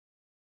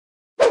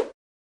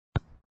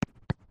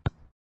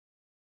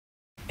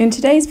In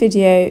today's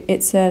video,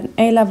 it's an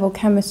A-level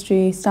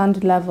chemistry,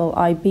 standard level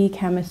IB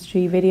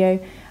chemistry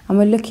video, and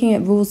we're looking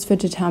at rules for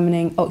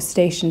determining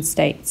oxidation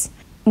states.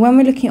 When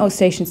we're looking at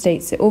oxidation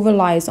states, it all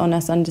relies on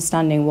us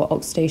understanding what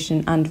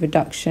oxidation and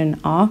reduction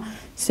are.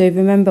 So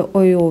remember,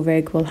 oil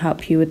rig will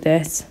help you with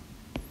this.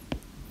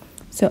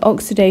 So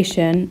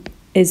oxidation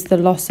is the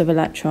loss of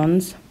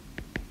electrons,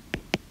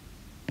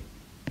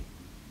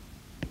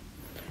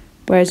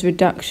 whereas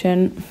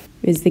reduction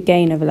is the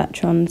gain of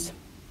electrons.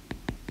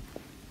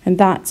 And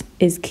that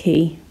is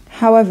key.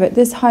 However, at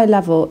this high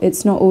level,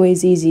 it's not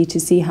always easy to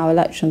see how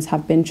electrons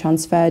have been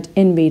transferred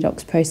in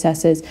redox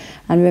processes.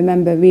 And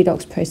remember,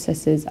 redox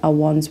processes are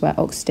ones where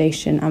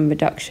oxidation and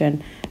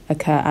reduction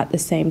occur at the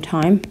same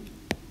time.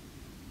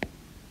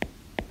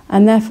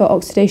 And therefore,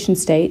 oxidation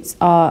states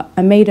are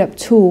a made-up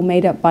tool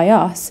made up by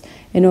us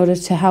in order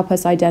to help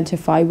us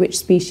identify which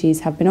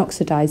species have been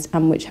oxidized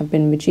and which have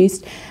been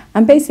reduced.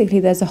 And basically,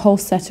 there's a whole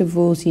set of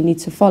rules you need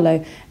to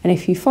follow. And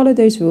if you follow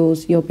those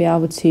rules, you'll be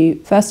able to,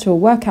 first of all,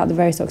 work out the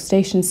various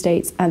oxidation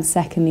states, and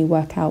secondly,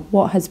 work out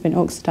what has been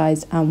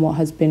oxidized and what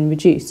has been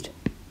reduced.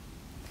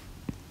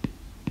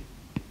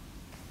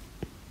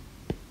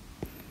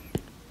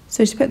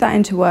 So to put that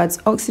into words,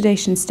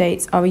 oxidation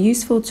states are a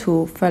useful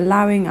tool for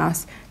allowing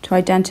us to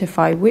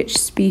identify which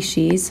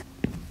species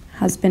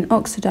has been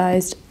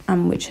oxidized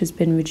and which has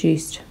been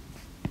reduced.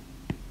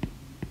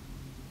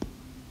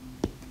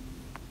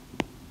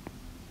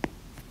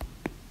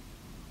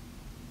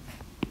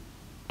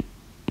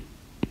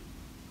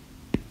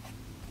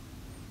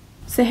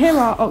 So here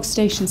are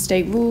oxidation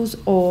state rules,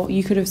 or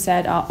you could have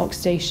said our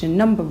oxidation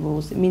number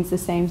rules. It means the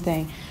same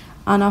thing.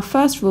 And our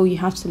first rule you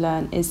have to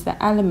learn is that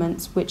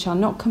elements which are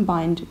not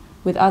combined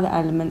with other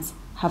elements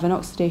have an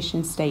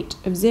oxidation state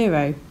of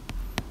 0.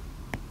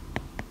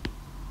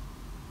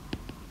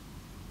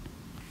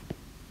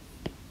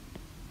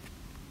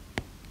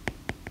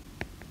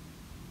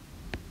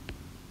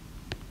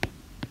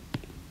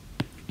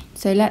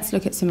 So let's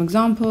look at some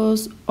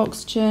examples.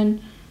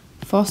 Oxygen,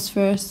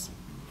 phosphorus,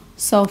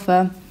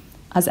 sulfur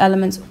as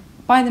elements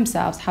by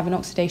themselves have an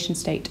oxidation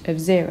state of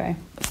 0.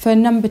 For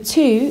number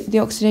 2, the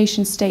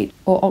oxidation state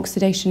or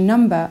oxidation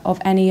number of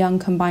any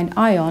uncombined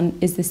ion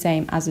is the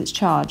same as its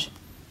charge.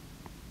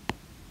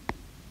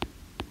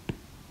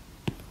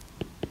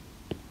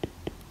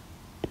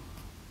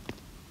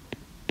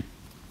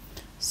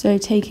 So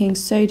taking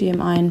sodium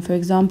ion, for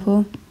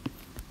example,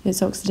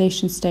 its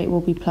oxidation state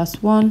will be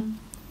 +1.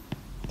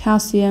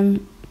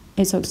 Calcium,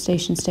 its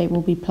oxidation state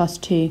will be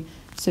 +2.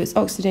 So its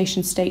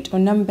oxidation state or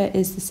number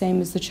is the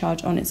same as the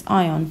charge on its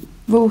ion.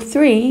 Rule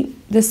 3,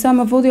 the sum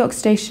of all the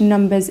oxidation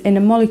numbers in a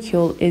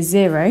molecule is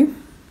 0.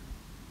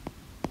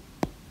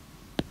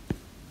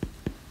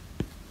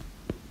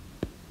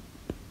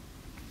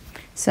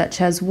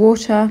 Such as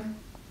water,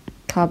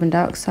 carbon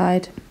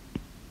dioxide,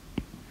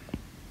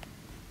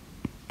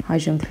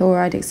 hydrogen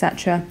chloride,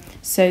 etc.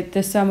 So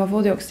the sum of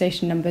all the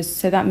oxidation numbers,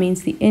 so that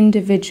means the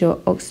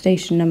individual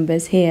oxidation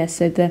numbers here.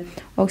 So the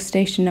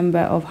oxidation number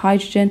of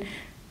hydrogen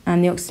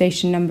and the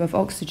oxidation number of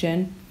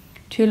oxygen,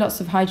 2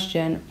 lots of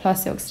hydrogen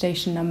plus the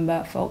oxidation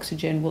number for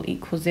oxygen will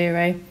equal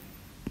 0.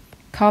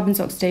 Carbon's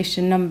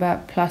oxidation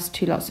number plus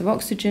 2 lots of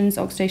oxygen's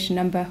oxidation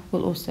number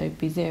will also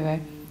be 0,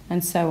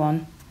 and so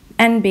on.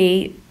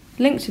 NB,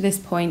 linked to this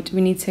point, we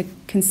need to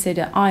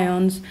consider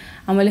ions,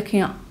 and we're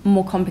looking at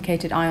more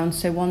complicated ions,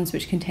 so ones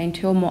which contain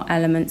 2 or more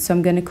elements. So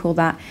I'm going to call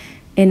that,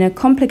 in a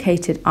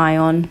complicated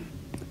ion,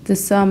 the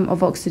sum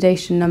of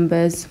oxidation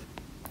numbers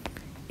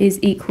is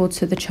equal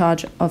to the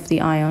charge of the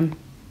ion.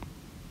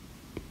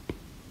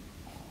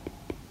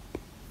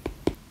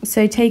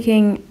 So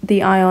taking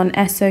the ion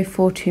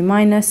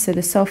SO42-, so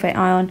the sulfate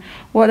ion,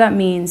 what that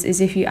means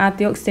is if you add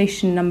the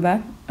oxidation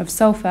number of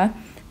sulfur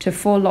to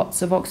 4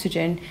 lots of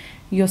oxygen,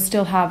 you'll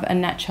still have a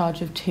net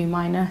charge of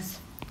 2-.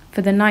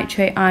 For the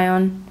nitrate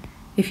ion,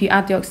 if you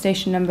add the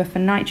oxidation number for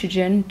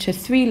nitrogen to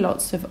 3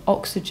 lots of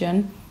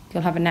oxygen,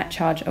 you'll have a net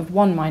charge of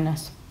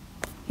 1-.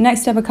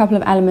 Next up, a couple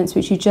of elements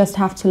which you just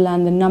have to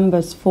learn the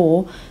numbers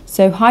for.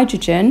 So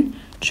hydrogen,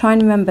 try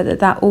and remember that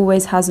that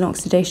always has an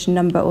oxidation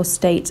number or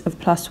state of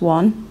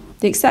 +1.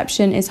 The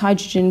exception is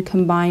hydrogen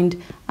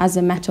combined as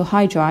a metal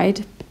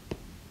hydride.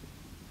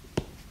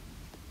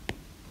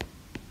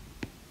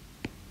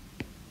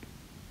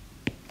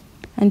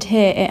 And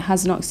here it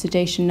has an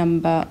oxidation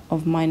number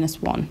of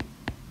 -1.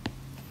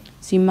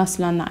 So you must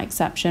learn that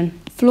exception.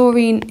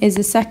 Fluorine is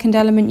the second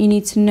element you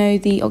need to know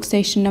the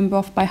oxidation number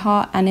off by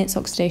heart, and its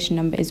oxidation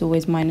number is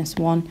always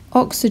 -1.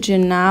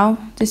 Oxygen now,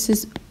 this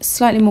is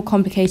slightly more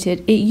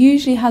complicated. It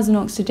usually has an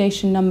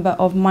oxidation number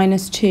of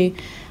 -2.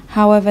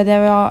 However,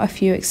 there are a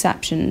few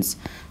exceptions.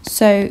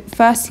 So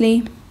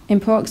firstly, in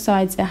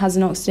peroxides, it has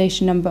an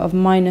oxidation number of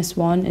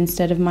 -1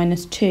 instead of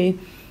 -2.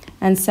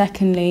 And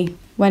secondly,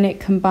 when it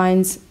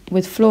combines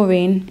with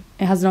fluorine,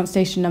 it has an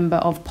oxidation number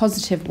of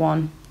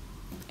 +1.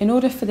 In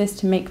order for this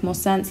to make more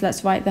sense,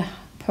 let's write the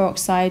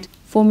peroxide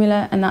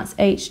formula, and that's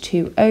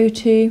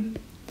H2O2.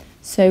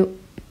 So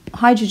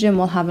hydrogen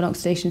will have an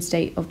oxidation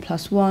state of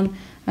 +1,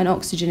 and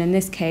oxygen in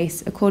this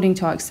case, according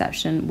to our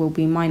exception, will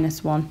be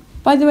 -1.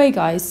 By the way,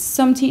 guys,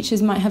 some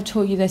teachers might have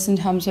taught you this in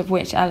terms of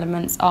which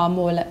elements are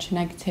more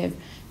electronegative.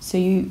 So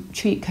you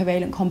treat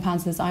covalent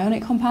compounds as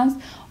ionic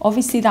compounds.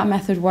 Obviously that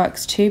method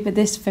works too, but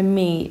this for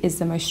me is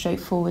the most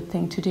straightforward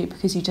thing to do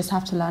because you just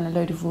have to learn a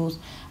load of rules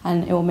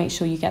and it will make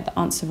sure you get the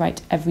answer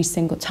right every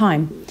single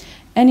time.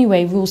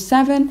 Anyway, rule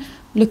 7,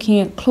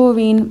 looking at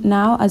chlorine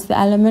now as the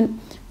element.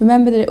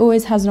 Remember that it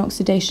always has an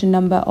oxidation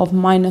number of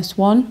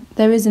 -1.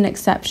 There is an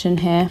exception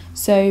here.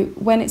 So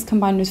when it's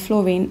combined with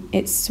fluorine,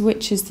 it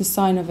switches the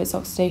sign of its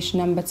oxidation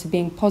number to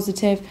being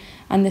positive,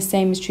 and the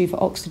same is true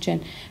for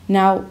oxygen.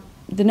 Now,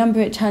 the number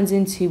it turns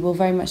into will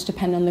very much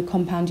depend on the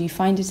compound you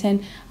find it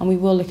in, and we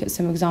will look at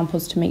some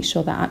examples to make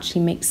sure that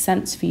actually makes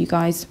sense for you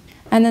guys.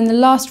 And then the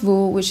last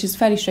rule, which is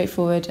fairly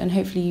straightforward, and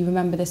hopefully you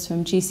remember this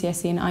from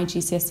GCSE and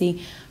IGCSE,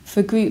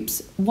 for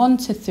groups 1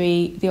 to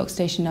 3, the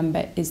oxidation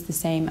number is the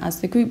same as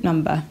the group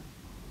number.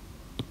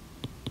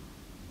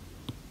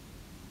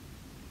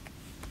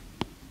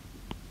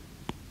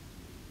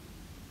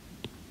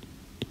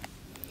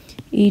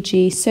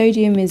 E.g.,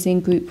 sodium is in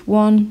group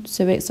 1,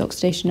 so its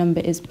oxidation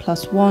number is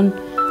 +1,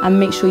 and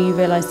make sure you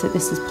realise that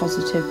this is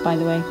positive, by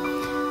the way.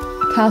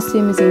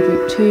 Calcium is in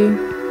group 2,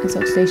 its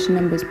oxidation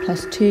number is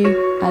 +2.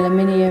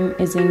 Aluminium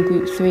is in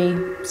group 3,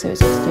 so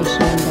its oxidation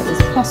number is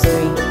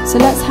 +3. So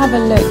let's have a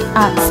look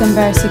at some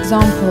various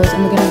examples,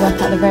 and we're going to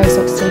work out the various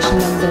oxidation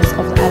numbers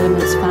of the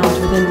elements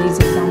found within these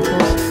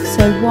examples.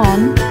 So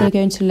 1, we're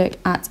going to look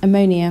at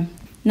ammonia.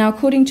 Now,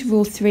 according to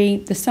rule 3,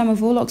 the sum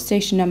of all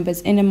oxidation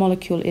numbers in a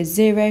molecule is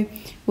 0.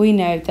 We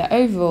know that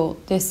overall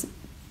this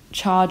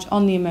charge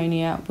on the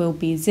ammonia will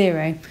be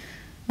 0.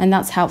 And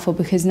that's helpful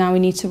because now we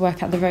need to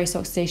work out the various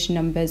oxidation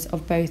numbers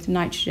of both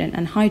nitrogen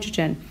and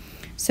hydrogen.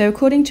 So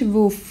according to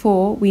rule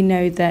 4, we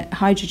know that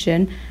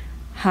hydrogen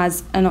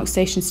has an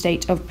oxidation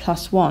state of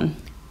 +1.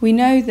 We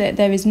know that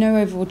there is no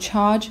overall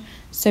charge,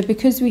 so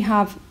because we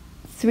have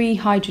 3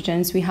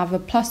 hydrogens, we have a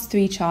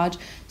 +3 charge,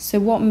 so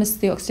what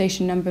must the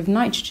oxidation number of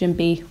nitrogen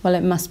be? Well,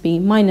 it must be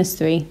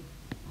 -3.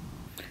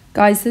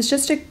 Guys, there's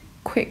just a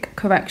quick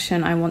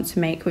correction I want to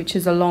make, which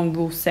is along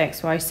rule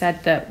 6, where I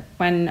said that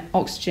when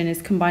oxygen is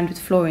combined with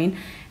fluorine,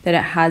 that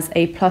it has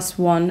a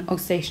 +1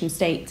 oxidation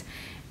state.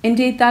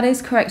 Indeed, that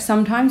is correct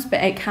sometimes,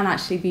 but it can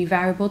actually be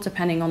variable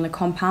depending on the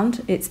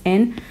compound it's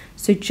in.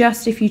 So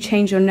just if you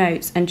change your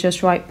notes and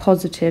just write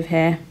positive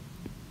here,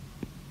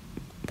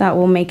 that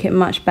will make it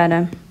much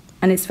better.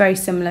 And it's very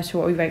similar to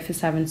what we wrote for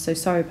 7, so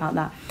sorry about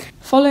that.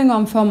 Following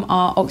on from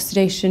our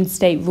oxidation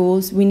state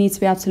rules, we need to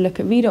be able to look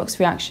at redox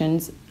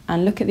reactions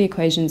and look at the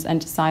equations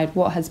and decide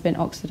what has been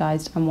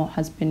oxidized and what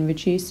has been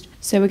reduced.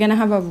 So we're going to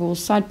have our rules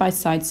side by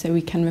side so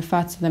we can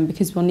refer to them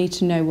because we'll need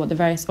to know what the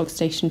various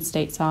oxidation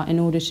states are in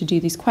order to do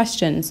these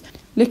questions.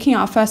 Looking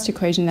at our first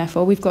equation,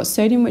 therefore, we've got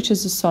sodium, which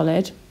is a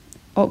solid,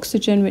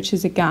 oxygen, which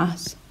is a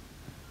gas,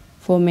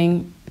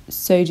 forming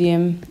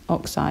sodium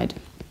oxide.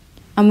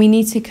 And we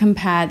need to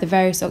compare the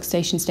various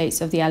oxidation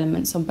states of the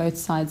elements on both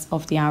sides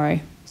of the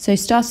arrow. So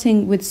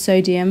starting with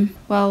sodium,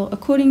 well,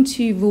 according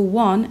to rule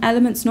 1,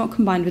 elements not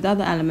combined with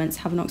other elements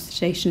have an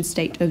oxidation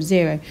state of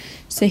 0.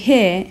 So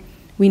here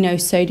we know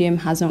sodium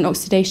has an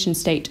oxidation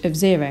state of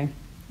 0.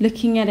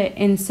 Looking at it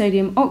in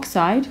sodium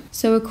oxide,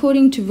 so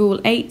according to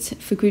rule 8,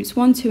 for groups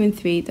 1, 2 and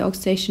 3, the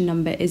oxidation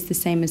number is the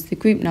same as the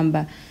group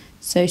number.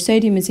 So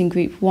sodium is in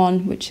group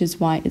 1, which is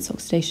why its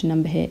oxidation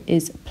number here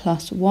is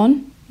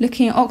 +1.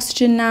 Looking at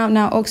oxygen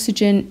now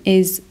oxygen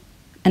is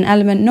an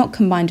element not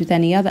combined with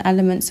any other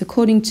elements.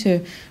 According to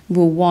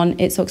rule 1,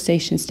 its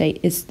oxidation state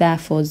is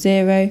therefore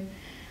 0.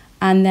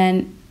 And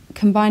then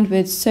combined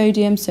with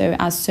sodium, so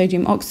as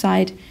sodium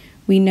oxide,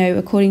 we know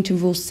according to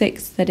rule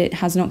 6 that it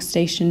has an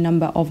oxidation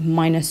number of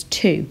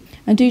 -2.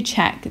 And do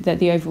check that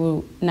the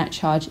overall net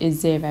charge is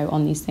 0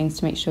 on these things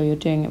to make sure you're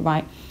doing it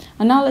right.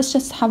 And now let's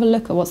just have a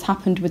look at what's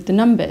happened with the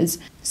numbers.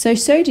 So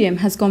sodium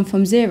has gone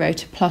from 0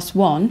 to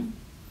 +1,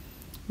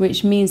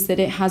 which means that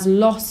it has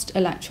lost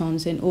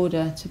electrons in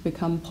order to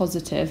become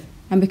positive.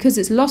 And because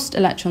it's lost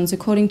electrons,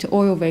 according to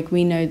oil rig,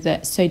 we know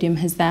that sodium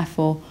has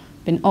therefore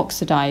been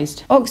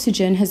oxidized.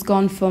 Oxygen has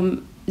gone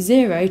from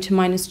 0 to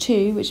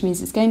 -2, which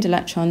means it's gained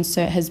electrons,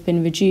 so it has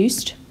been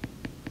reduced.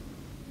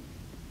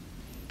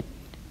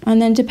 And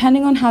then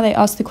depending on how they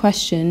ask the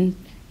question,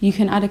 you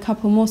can add a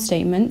couple more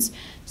statements.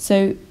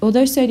 So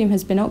although sodium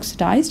has been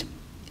oxidized,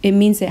 it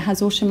means it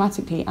has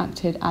automatically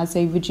acted as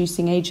a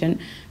reducing agent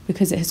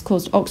because it has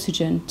caused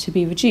oxygen to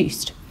be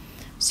reduced.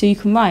 So you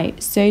can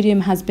write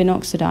sodium has been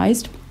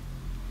oxidized,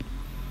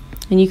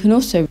 and you can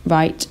also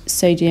write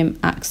sodium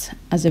acts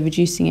as a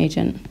reducing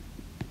agent.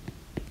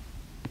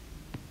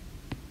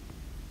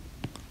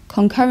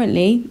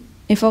 Concurrently,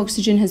 if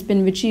oxygen has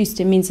been reduced,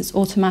 it means it's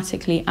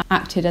automatically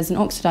acted as an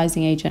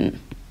oxidizing agent.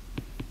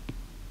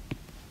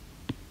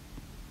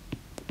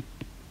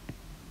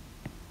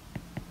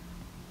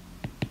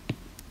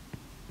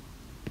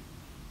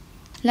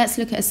 Let's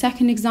look at a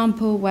second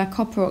example where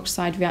copper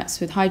oxide reacts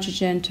with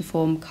hydrogen to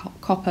form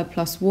copper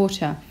plus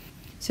water.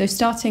 So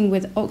starting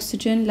with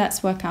oxygen,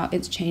 let's work out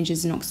its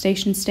changes in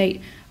oxidation state.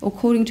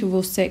 According to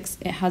rule 6,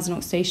 it has an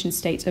oxidation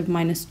state of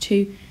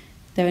 -2.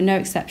 There are no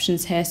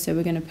exceptions here, so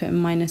we're going to put a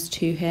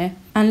 -2 here.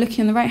 And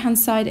looking on the right-hand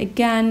side,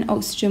 again,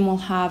 oxygen will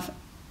have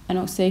an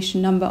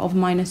oxidation number of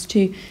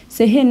 -2.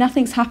 So here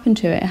nothing's happened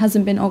to it. It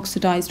hasn't been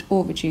oxidized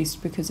or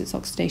reduced because its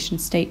oxidation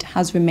state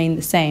has remained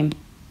the same.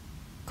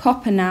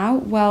 Copper now,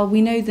 well,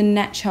 we know the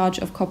net charge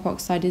of copper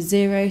oxide is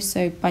 0,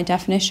 so by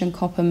definition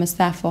copper must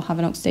therefore have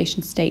an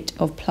oxidation state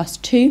of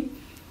 +2.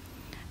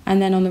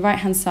 And then on the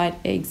right-hand side,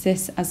 it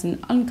exists as an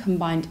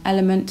uncombined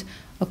element.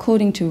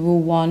 According to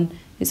rule 1,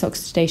 its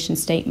oxidation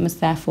state must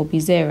therefore be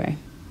 0.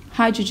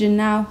 Hydrogen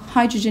now.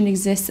 Hydrogen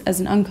exists as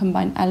an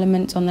uncombined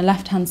element on the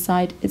left-hand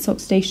side. Its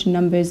oxidation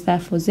number is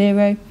therefore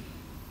 0.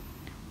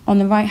 On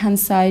the right-hand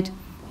side,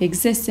 it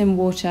exists in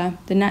water.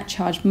 The net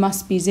charge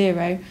must be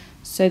 0,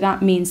 so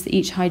that means that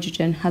each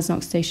hydrogen has an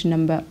oxidation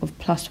number of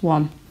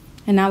 +1.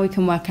 And now we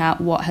can work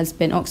out what has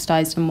been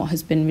oxidized and what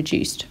has been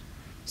reduced.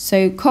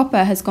 So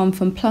copper has gone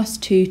from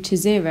 +2 to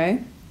 0,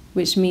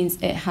 which means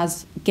it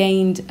has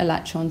gained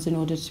electrons in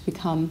order to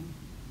become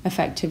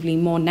effectively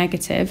more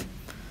negative.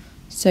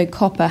 So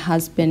copper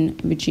has been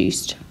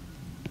reduced.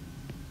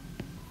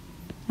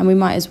 And we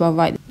might as well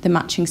write the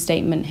matching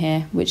statement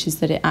here, which is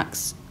that it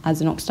acts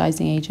as an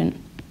oxidizing agent.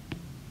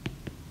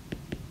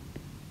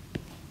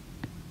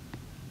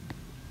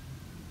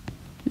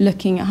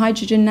 Looking at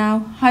hydrogen now,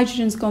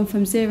 hydrogen's gone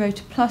from 0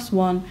 to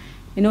 +1.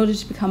 In order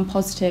to become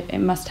positive, it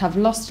must have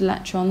lost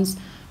electrons.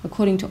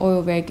 According to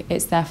oil rig,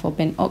 it's therefore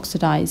been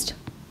oxidized.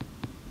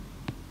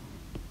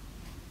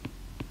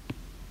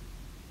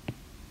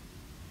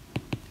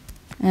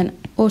 And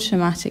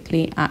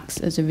automatically acts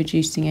as a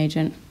reducing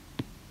agent.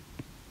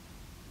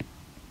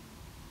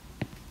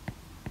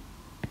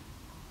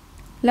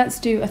 Let's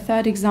do a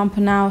third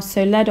example now.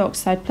 So lead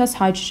oxide plus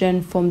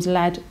hydrogen forms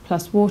lead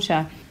plus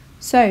water.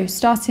 So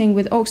starting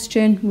with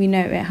oxygen, we know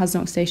it has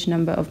an oxidation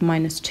number of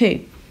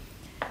 -2.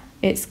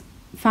 It's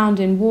found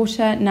in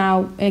water.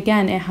 Now,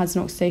 again, it has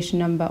an oxidation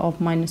number of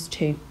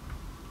 -2.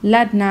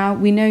 Lead now,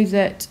 we know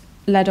that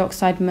lead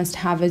oxide must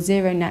have a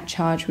 0 net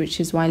charge, which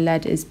is why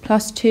lead is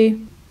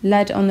 +2.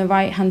 Lead on the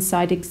right-hand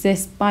side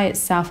exists by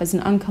itself as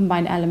an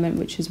uncombined element,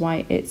 which is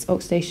why its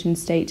oxidation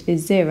state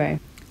is 0.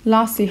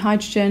 Lastly,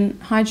 hydrogen.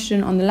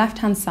 Hydrogen on the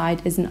left-hand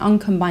side is an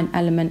uncombined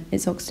element.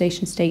 Its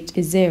oxidation state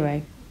is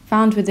 0.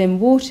 Found within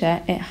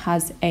water, it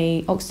has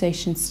an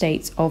oxidation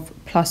state of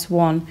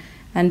 +1.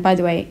 And by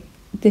the way,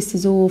 this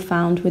is all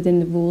found within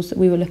the rules that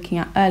we were looking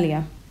at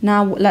earlier.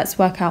 Now let's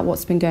work out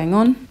what's been going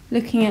on.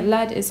 Looking at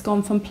lead, it's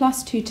gone from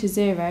 +2 to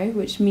 0,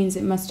 which means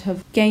it must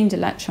have gained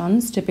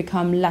electrons to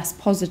become less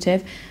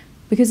positive.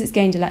 Because it's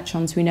gained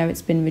electrons, we know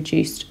it's been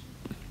reduced.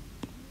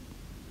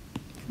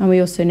 And we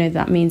also know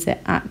that means it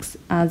acts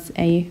as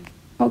an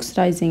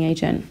oxidizing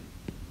agent.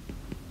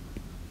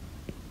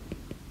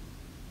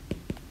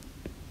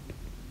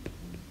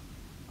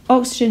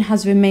 Oxygen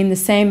has remained the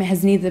same. It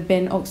has neither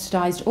been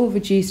oxidized or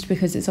reduced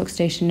because its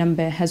oxidation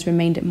number has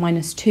remained at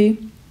 -2.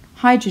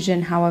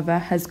 Hydrogen, however,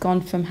 has gone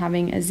from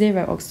having a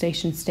 0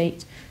 oxidation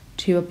state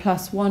to a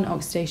 +1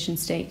 oxidation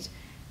state.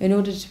 In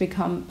order to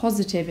become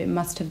positive, it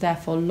must have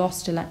therefore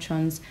lost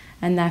electrons,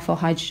 and therefore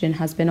hydrogen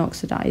has been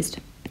oxidized.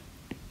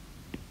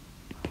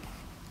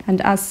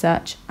 And as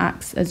such,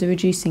 acts as a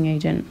reducing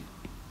agent.